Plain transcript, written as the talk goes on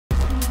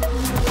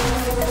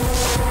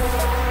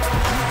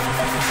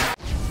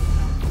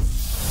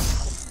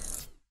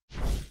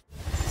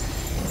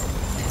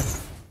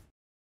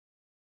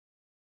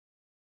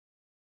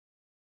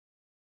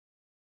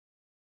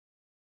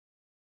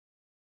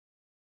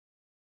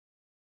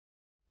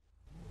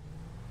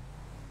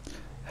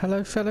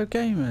Hello fellow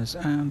gamers,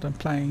 and I'm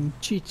playing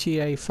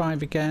GTA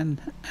 5 again,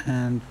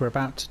 and we're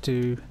about to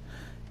do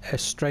a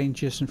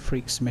Strangers and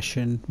Freaks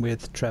mission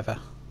with Trevor.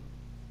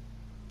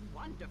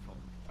 Wonderful.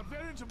 A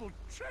veritable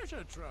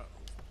treasure trove.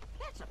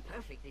 That's a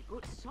perfectly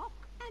good sock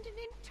and an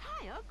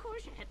entire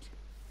courgette.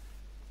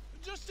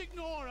 Just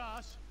ignore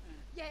us.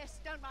 Yes,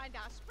 don't mind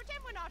us. Pretend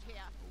we're not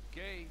here.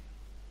 Okay.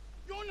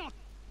 You're not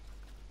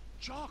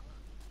Jock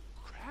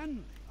Cranley,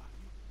 are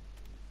you?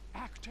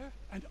 Actor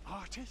and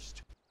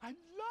artist? I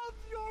love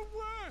your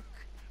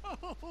work.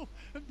 Oh,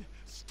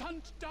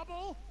 stunt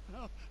double.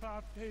 Oh,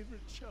 our favorite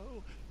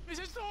show.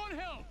 Mrs.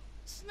 Thornhill,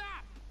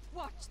 snap.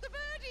 Watch the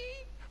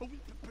birdie. Oh,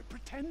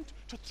 pretend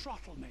to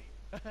throttle me.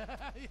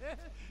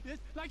 Yes,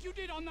 like you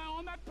did on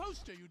that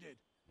poster you did.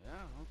 Yeah,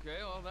 okay,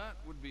 well that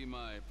would be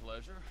my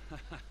pleasure.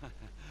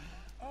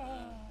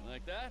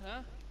 Like that,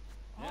 huh?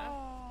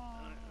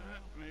 Yeah?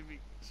 Maybe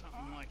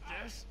something like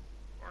this?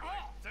 Or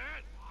like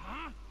that?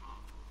 Huh?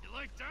 You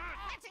like that?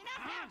 That's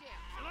enough now, dear.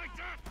 You like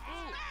that?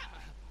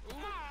 Ooh! Ooh!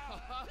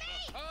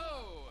 Please.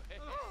 Oh! Hey!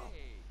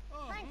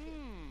 Thank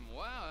you.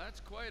 Wow, that's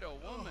quite a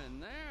woman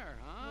there,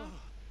 huh?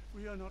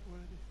 We are not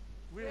worthy.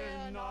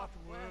 We're not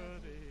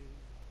worthy.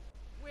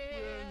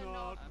 We're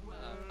not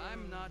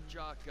I'm not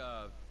Jock,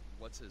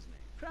 what's his name?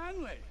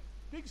 Cranley,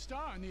 big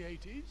star in the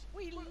 80s.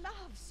 We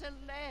love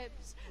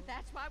celebs.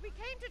 That's why we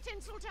came to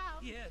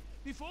Tinseltown. Yeah.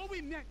 Before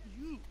we met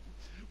you,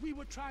 we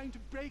were trying to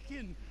break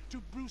in to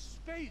Bruce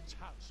Spade's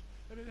house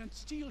and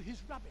steal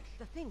his rubbish.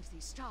 The things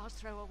these stars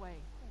throw away,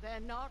 they're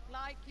not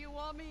like you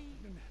or me.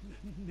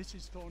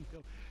 Mrs.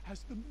 Thornhill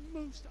has the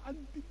most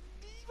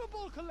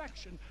unbelievable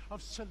collection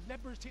of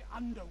celebrity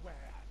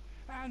underwear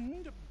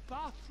and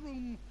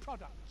bathroom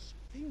products.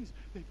 Things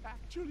they've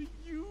actually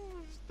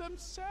used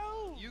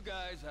themselves. You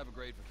guys have a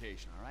great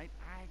vacation, all right?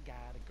 I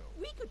gotta go.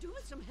 We could do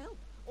with some help.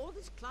 All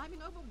this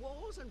climbing over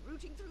walls and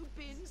rooting through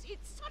bins,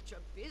 it's such a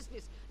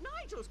business.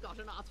 Nigel's got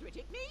an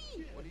arthritic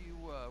knee. What do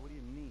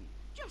you need?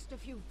 Just a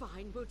few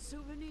Vinewood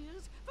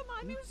souvenirs for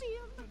my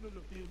museum.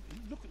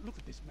 Look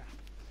at this map.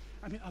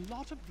 I mean, a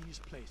lot of these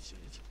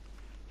places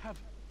have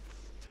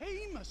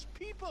famous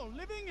people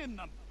living in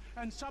them,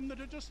 and some that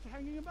are just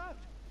hanging about.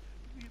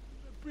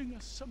 Bring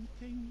us some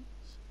things.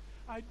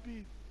 I'd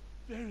be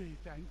very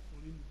thankful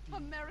indeed.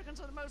 Americans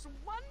are the most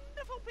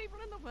wonderful people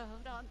in the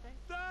world, aren't they?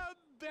 The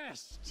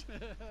best.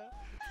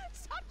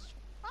 Such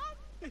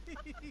fun.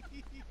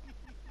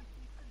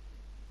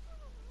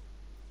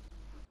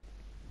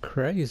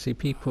 Crazy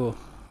people.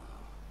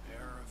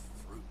 Pair of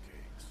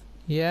fruitcakes.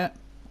 Yeah.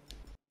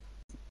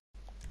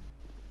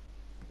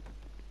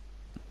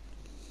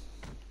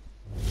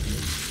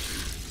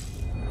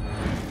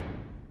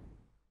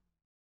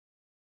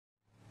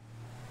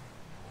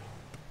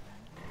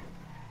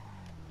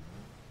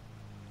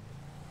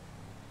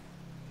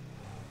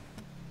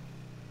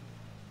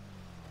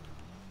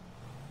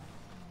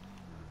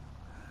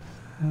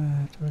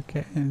 How do I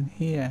get in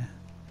here?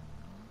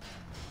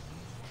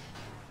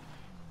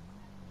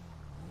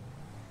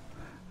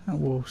 That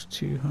wall's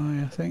too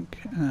high, I think.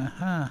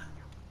 Aha!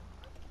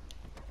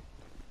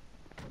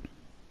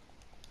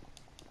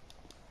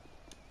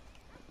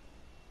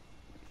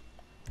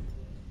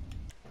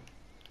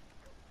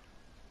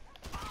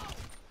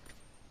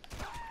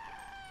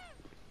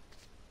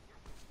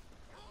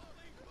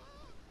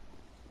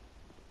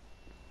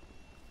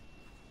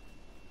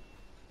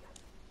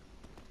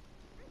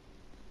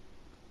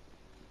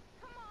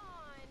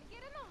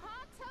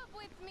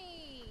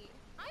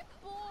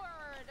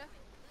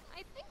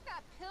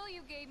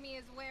 You gave me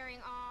is wearing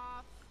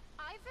off.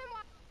 I've been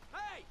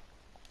Hey!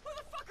 Who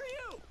the fuck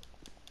are you?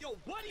 Yo,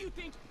 what do you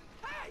think?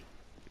 Hey!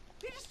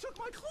 He just took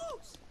my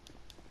clothes!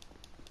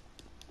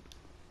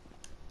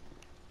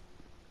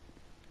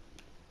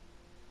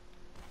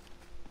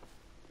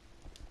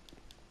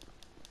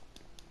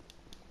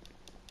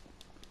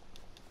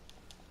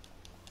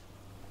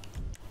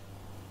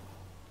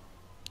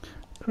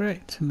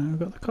 Great, now we've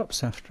got the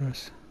cops after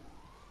us.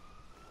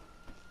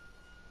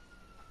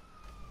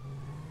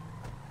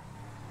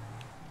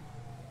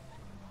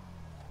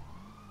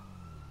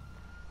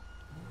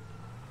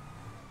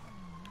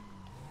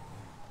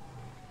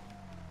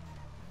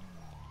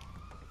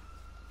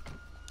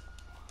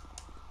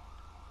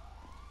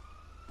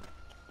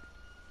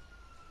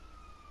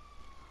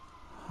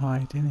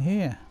 Hide in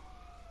here.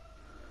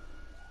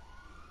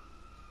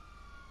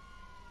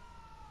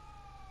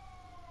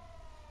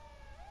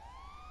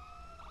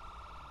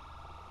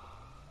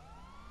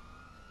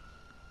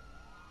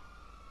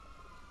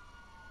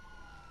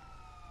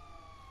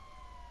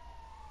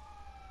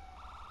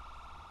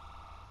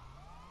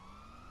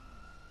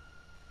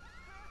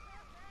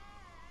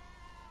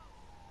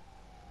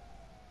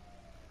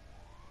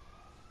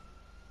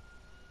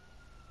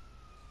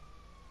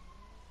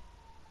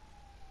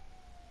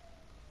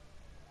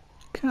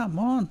 Come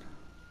on.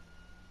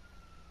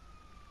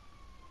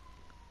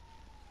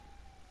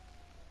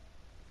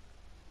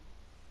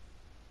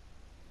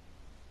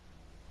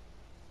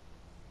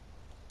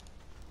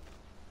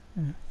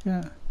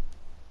 Yeah.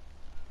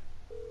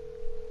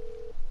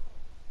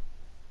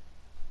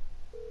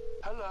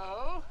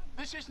 Hello?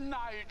 This is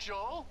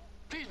Nigel.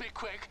 Please be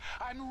quick.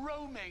 I'm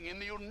roaming in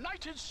the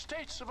United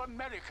States of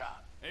America.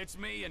 It's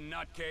me, you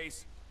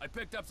nutcase. I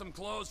picked up some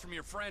clothes from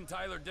your friend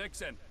Tyler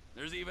Dixon.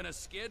 There's even a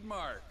skid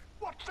mark.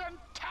 What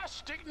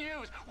fantastic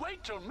news!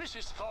 Wait till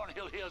Mrs.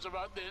 Thornhill hears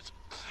about this.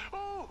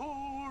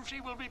 Oh, she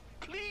will be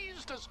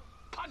pleased as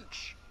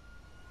punch.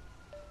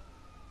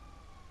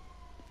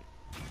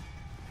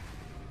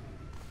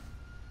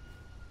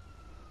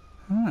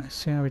 Alright,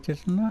 see how we did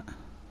on that.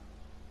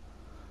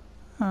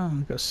 Oh,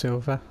 we got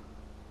silver.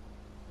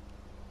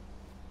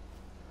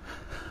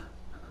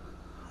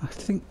 I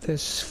think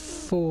there's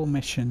 4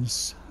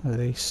 missions of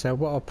these, so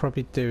what I'll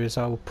probably do is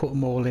I'll put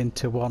them all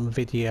into one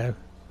video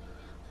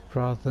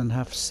rather than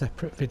have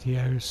separate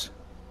videos.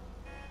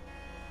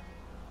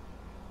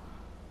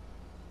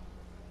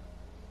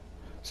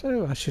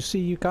 So I shall see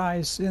you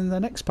guys in the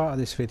next part of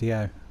this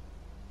video.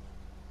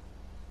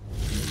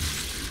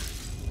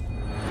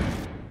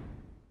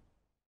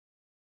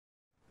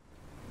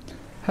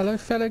 Hello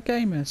fellow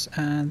gamers,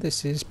 and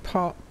this is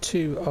part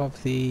 2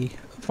 of the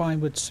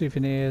Vinewood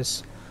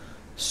Souvenirs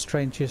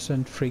Strangers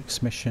and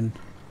Freaks mission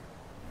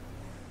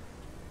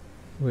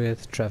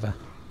with Trevor.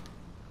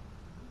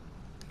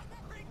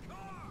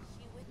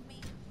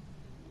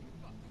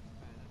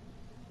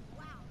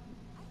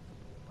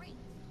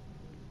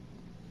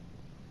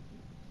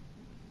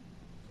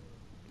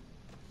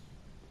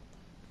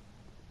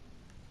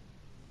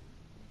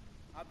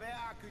 I bet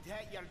I could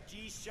hit your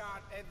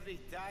G-sharp every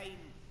time.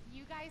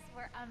 You guys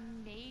were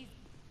amazing.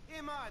 Hey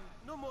man,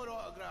 no more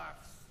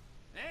autographs.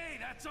 Hey,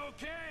 that's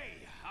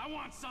okay. I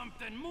want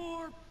something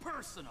more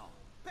personal.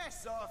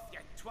 Piss off, you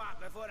twat,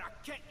 before I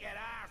kick your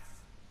ass.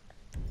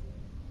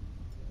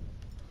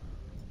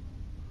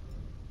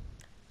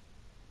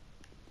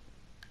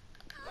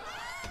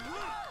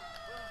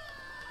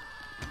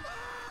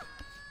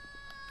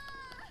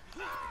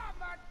 Ah,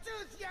 my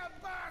tooth, you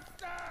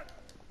bastard!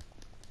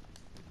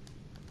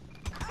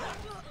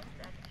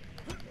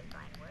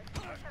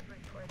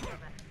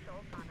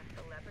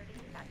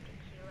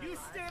 You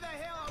stay the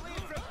hell away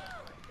from...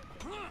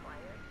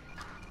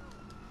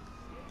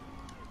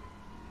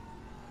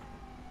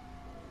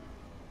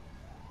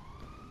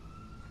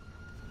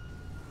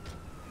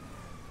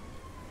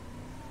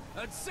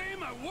 I'd say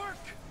my work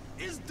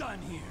is done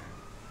here.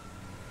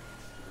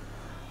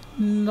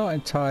 Not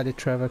entirely,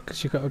 Trevor,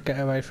 because you've got to get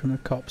away from the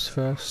cops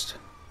first.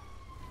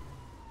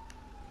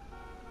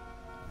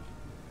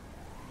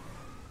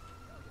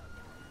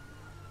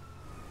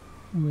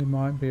 We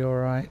might be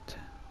alright.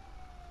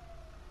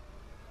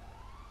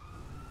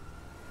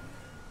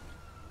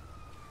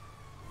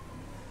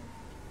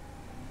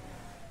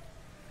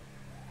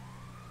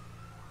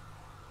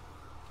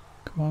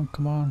 Come on,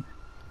 come on.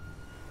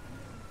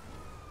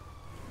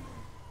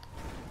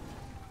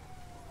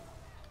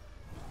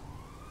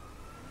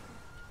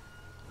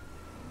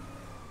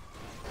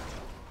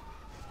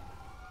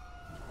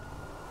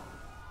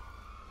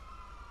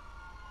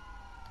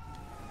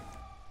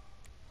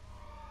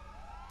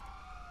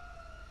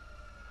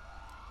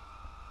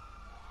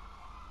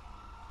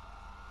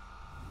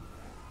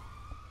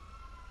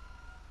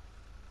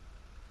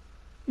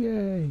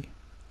 Yay!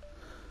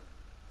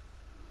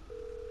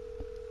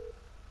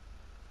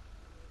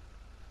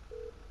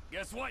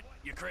 Guess what,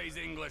 you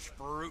crazy English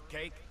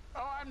fruitcake?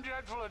 Oh, I'm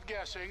dreadful at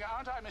guessing,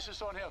 aren't I, Mrs.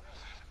 Thornhill?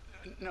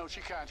 No, she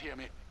can't hear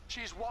me.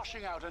 She's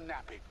washing out a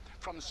nappy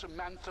from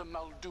Samantha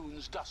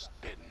Muldoon's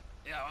dustbin.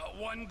 Yeah,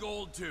 1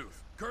 gold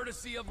tooth,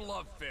 courtesy of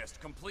Love Fist,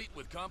 complete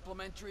with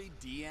complimentary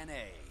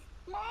DNA.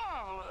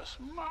 Marvelous,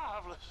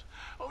 marvelous.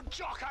 Oh,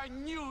 Jock, I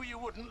knew you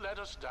wouldn't let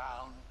us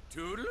down.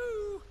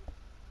 Toodaloo!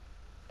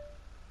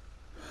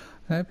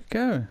 There we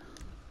go.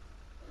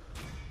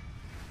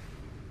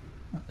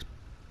 That's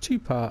 2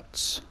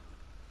 parts.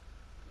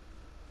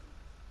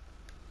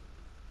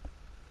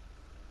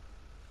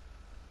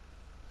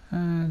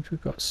 And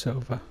we've got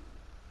silver.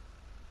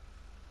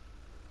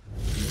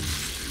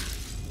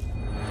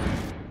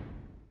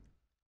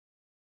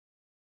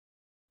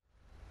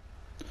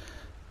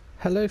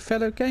 Hello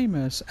fellow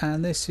gamers,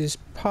 and this is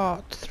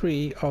part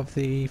 3 of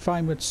the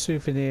Vinewood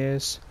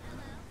Souvenirs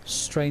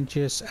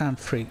Strangers and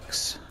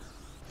Freaks.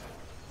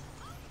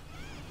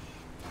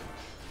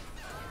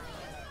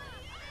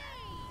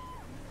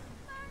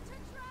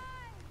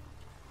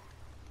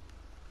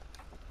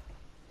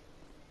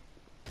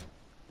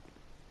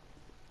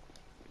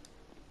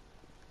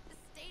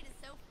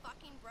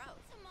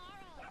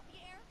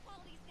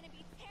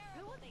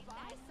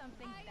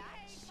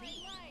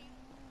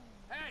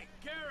 Hey,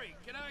 Kerry,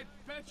 can I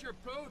pet your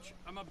pooch?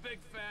 I'm a big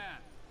fan.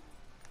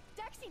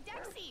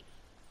 Dexy!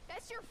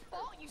 That's your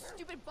fault, you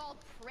stupid bald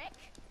prick!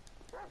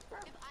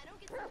 If I don't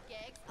get some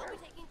gigs, I'll be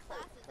taking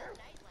classes at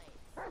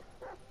nightlights.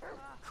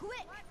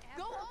 Quick!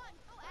 Go on!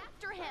 Go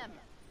after him!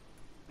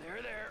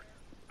 There.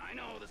 I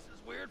know this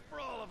is weird for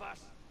all of us.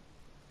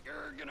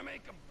 You're gonna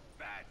make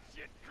a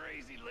batshit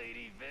crazy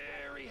lady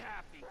very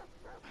happy.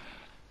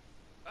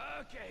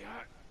 Okay,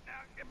 now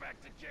get back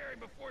to Jerry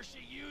before she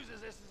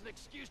uses this as an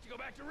excuse to go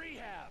back to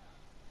rehab.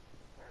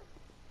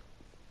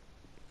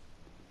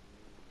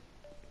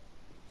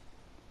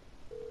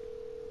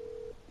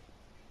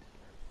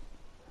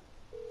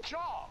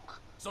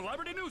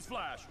 Celebrity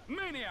newsflash!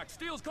 Maniac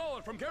steals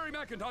collar from Kerry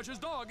McIntosh's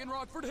dog in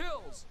Rockford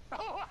Hills.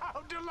 Oh,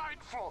 how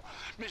delightful!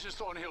 Mrs.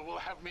 Thornhill will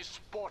have me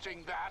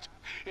sporting that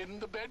in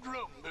the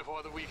bedroom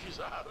before the week is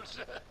out.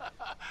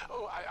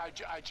 Oh,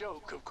 I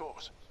joke, of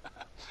course.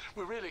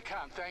 We really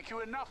can't thank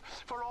you enough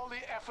for all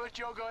the effort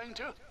you're going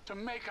to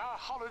make our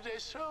holiday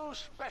so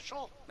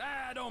special.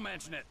 Ah, don't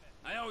mention it.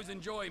 I always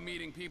enjoy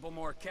meeting people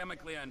more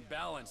chemically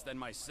unbalanced than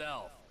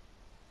myself.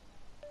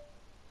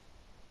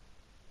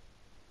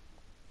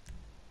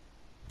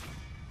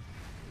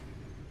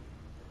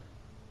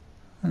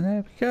 And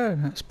there we go,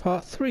 that's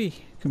part 3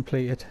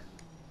 completed.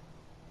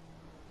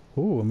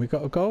 Ooh, and we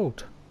got a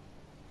gold.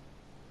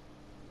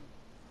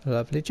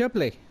 Lovely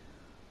jubbly.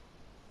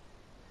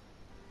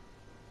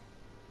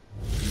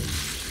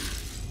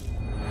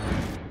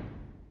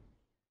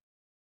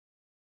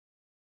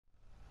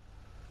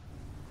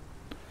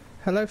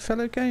 Hello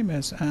fellow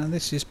gamers, and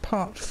this is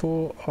part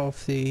 4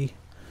 of the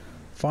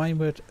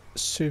Vinewood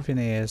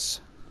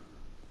Souvenirs,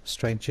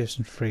 Strangers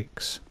and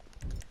Freaks.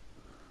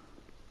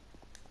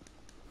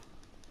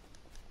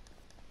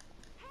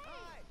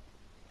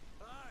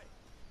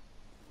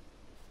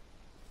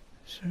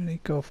 Is there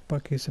any golf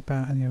buggies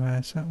about anywhere?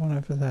 Is that one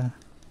over there?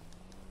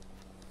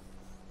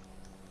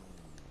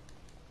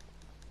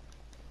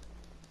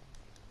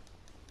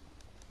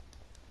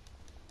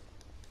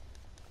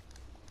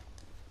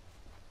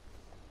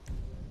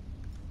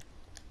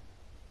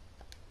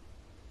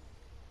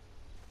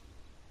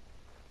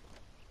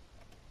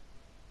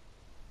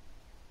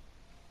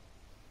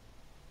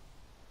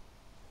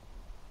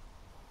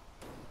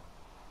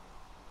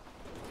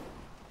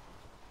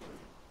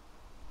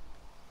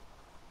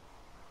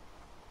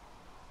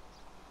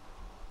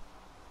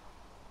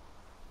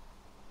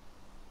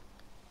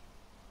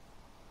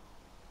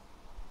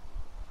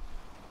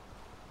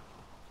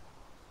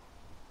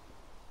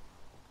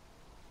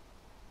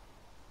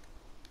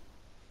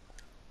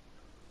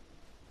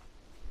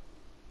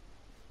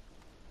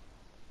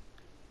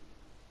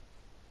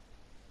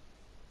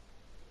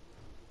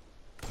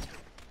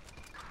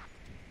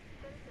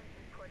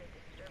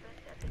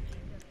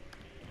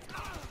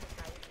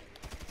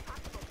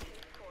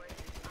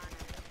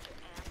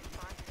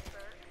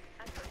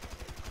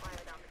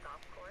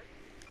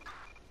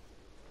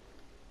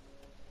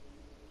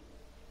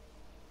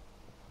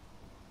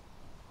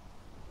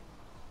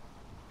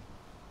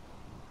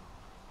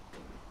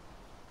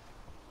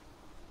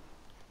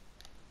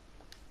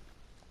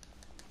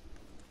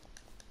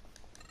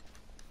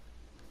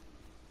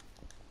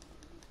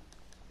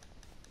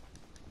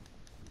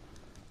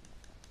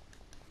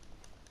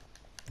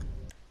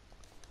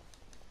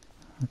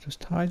 I'll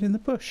just hide in the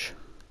bush.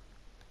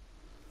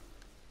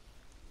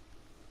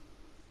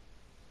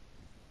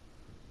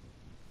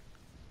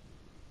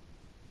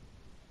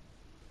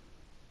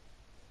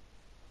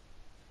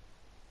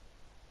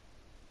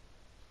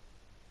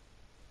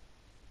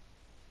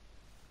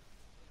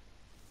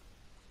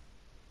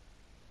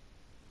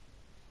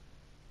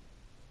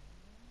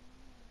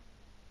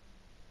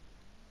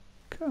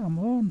 Come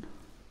on.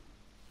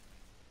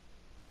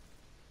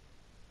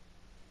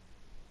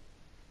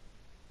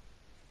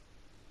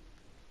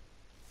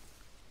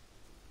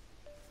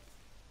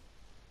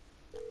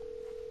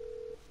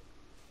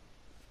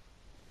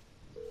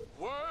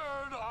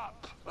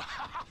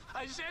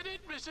 I said it,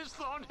 Mrs.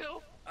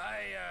 Thornhill.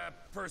 I,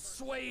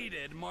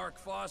 persuaded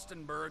Mark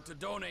Fostenberg to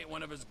donate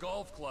one of his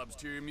golf clubs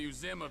to your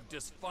Museum of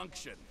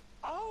Dysfunction.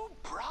 Oh,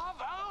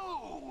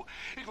 bravo!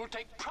 It will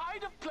take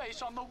pride of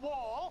place on the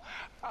wall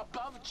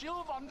above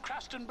Jill von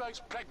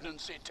Krastenberg's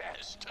pregnancy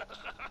test.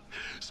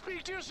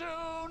 Speak to you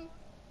soon.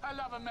 I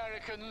love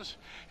Americans.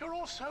 You're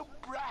all so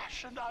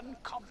brash and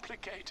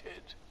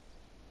uncomplicated.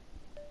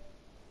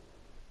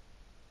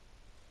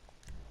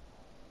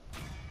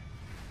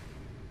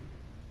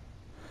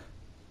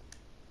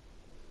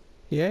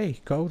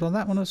 Yay, gold on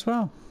that one as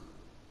well.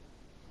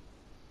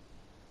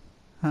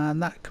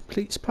 And that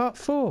completes part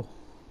 4.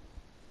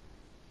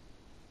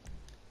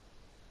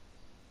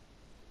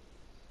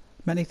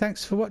 Many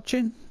thanks for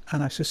watching,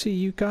 and I shall see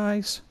you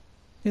guys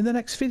in the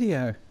next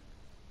video.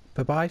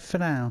 Bye bye for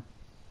now.